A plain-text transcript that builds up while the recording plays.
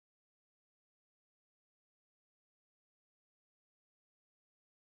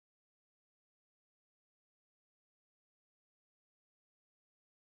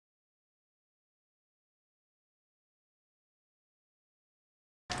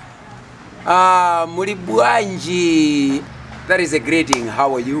Mulibwanji. That is a greeting.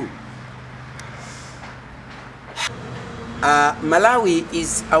 How are you? Malawi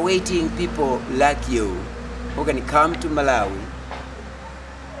is awaiting people like you who can come to Malawi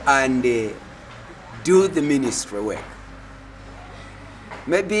and do the ministry work.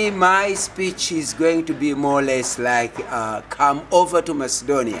 Maybe my speech is going to be more or less like come over to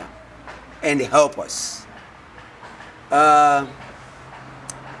Macedonia and help us.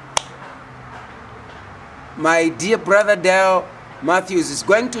 My dear brother Darryl Matthews is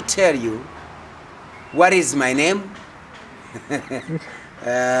going to tell you what is my name.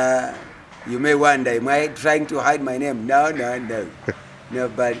 You may wonder, am I trying to hide my name? No,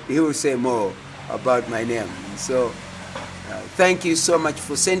 but he will say more about my name. So thank you so much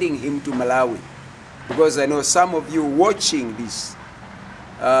for sending him to Malawi, because I know some of you watching this,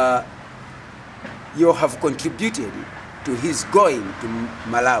 you have contributed to his going to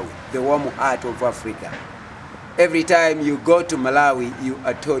Malawi, the warm heart of Africa. Every time you go to Malawi, you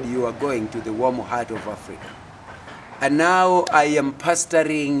are told you are going to the warm heart of Africa. And now I am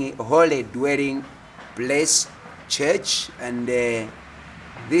pastoring Holy Dwelling Place Church, and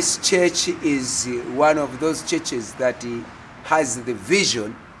this church is one of those churches that has the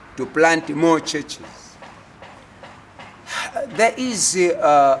vision to plant more churches. There is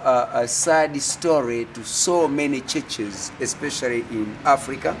a sad story to so many churches, especially in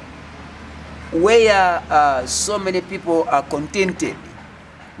Africa, where so many people are contented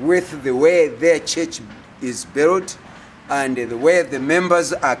with the way their church is built and the way the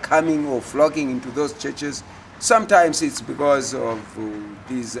members are coming or flocking into those churches. Sometimes it's because of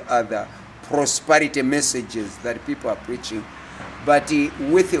these other prosperity messages that people are preaching. But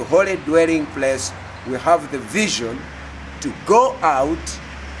with the Holy Dwelling Place, we have the vision to go out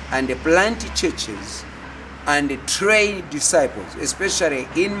and plant churches and train disciples. Especially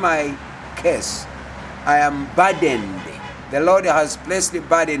in my case, I am burdened. The Lord has placed the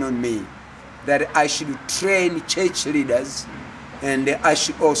burden on me that I should train church leaders and I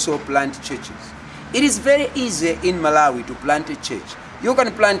should also plant churches. It is very easy in Malawi to plant a church. You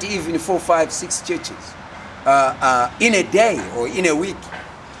can plant even 4, 5, 6 churches in a day or in a week.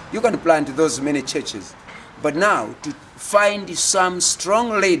 You can plant those many churches. But now, to find some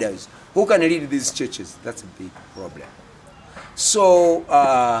strong leaders who can lead these churches, that's a big problem. So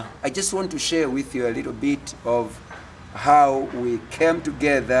I just want to share with you a little bit of how we came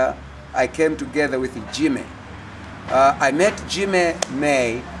together. I came together with Jimmy. I met Jimmy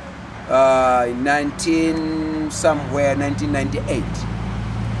May in 1998.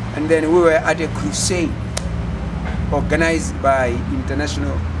 And then we were at a crusade organized by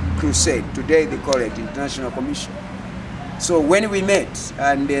International Crusade. Today they call it International Commission. So when we met,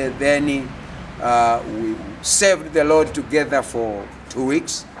 and then we served the Lord together for 2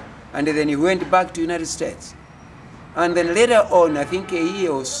 weeks, and then he went back to the United States. And then later on, I think a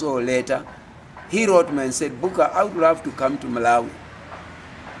year or so later, he wrote me and said, Booker, I would love to come to Malawi,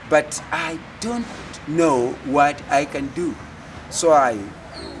 but I don't know what I can do. So I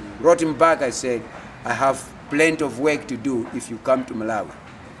wrote him back. I said, I have plenty of work to do if you come to Malawi.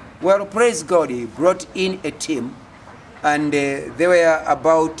 Well, praise God, he brought in a team, and there were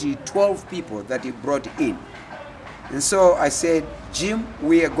about 12 people that he brought in. And so I said, Jim,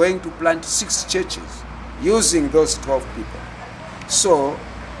 we are going to plant 6 churches using those 12 people. So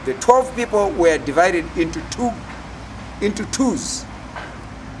the 12 people were divided into twos.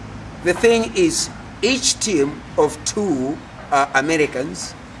 The thing is, each team of 2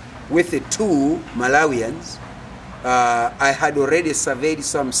 Americans with the 2 Malawians. I had already surveyed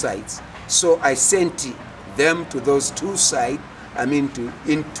some sites, so I sent them to those 2 sites. To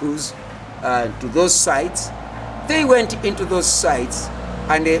those sites. They went into those sites,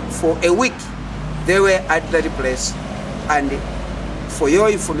 and for a week they were at that place. And for your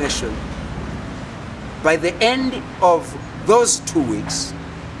information, by the end of those 2 weeks,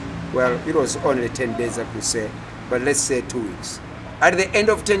 well, it was only 10 days I could say, but let's say 2 weeks. At the end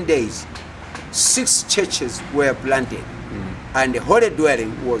of 10 days, 6 churches were planted. And the Holy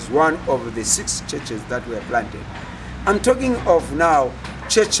Dwelling was one of the 6 churches that were planted. I'm talking of now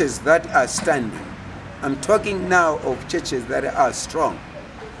churches that are standing. I'm talking now of churches that are strong.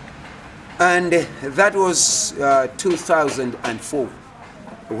 And that was 2004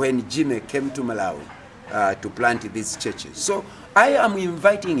 when Jimmy came to Malawi to plant these churches. So I am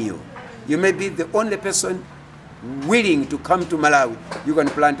inviting you. You may be the only person willing to come to Malawi. You can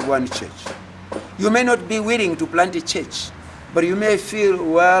plant 1 church. You may not be willing to plant a church, but you may feel,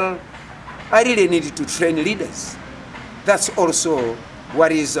 well, I really need to train leaders. That's also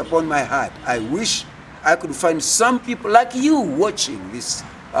what is upon my heart. I wish I could find some people like you watching this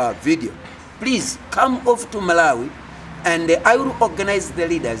video. Please come over to Malawi, and I will organize the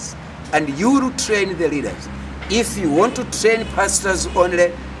leaders, and you will train the leaders. If you want to train pastors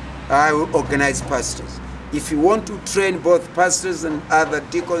only, I will organize pastors. If you want to train both pastors and other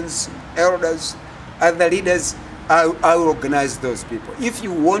deacons, elders, other leaders, I will organize those people. If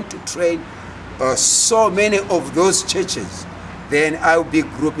you want to train so many of those churches, then I will be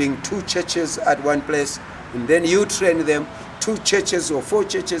grouping 2 churches at one place, and then you train them, 2 churches or 4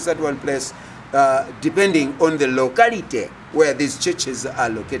 churches at one place, depending on the locality where these churches are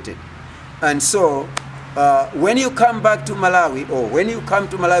located. And so when you come back to Malawi, or when you come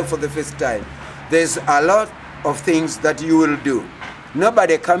to Malawi for the first time, there's a lot of things that you will do.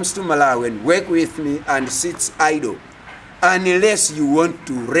 Nobody comes to Malawi and work with me and sits idle. Unless you want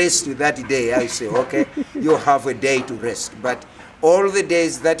to rest that day, I say, okay, you have a day to rest. But all the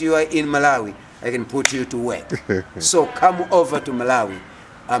days that you are in Malawi, I can put you to work. So come over to Malawi.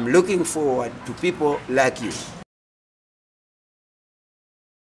 I'm looking forward to people like you.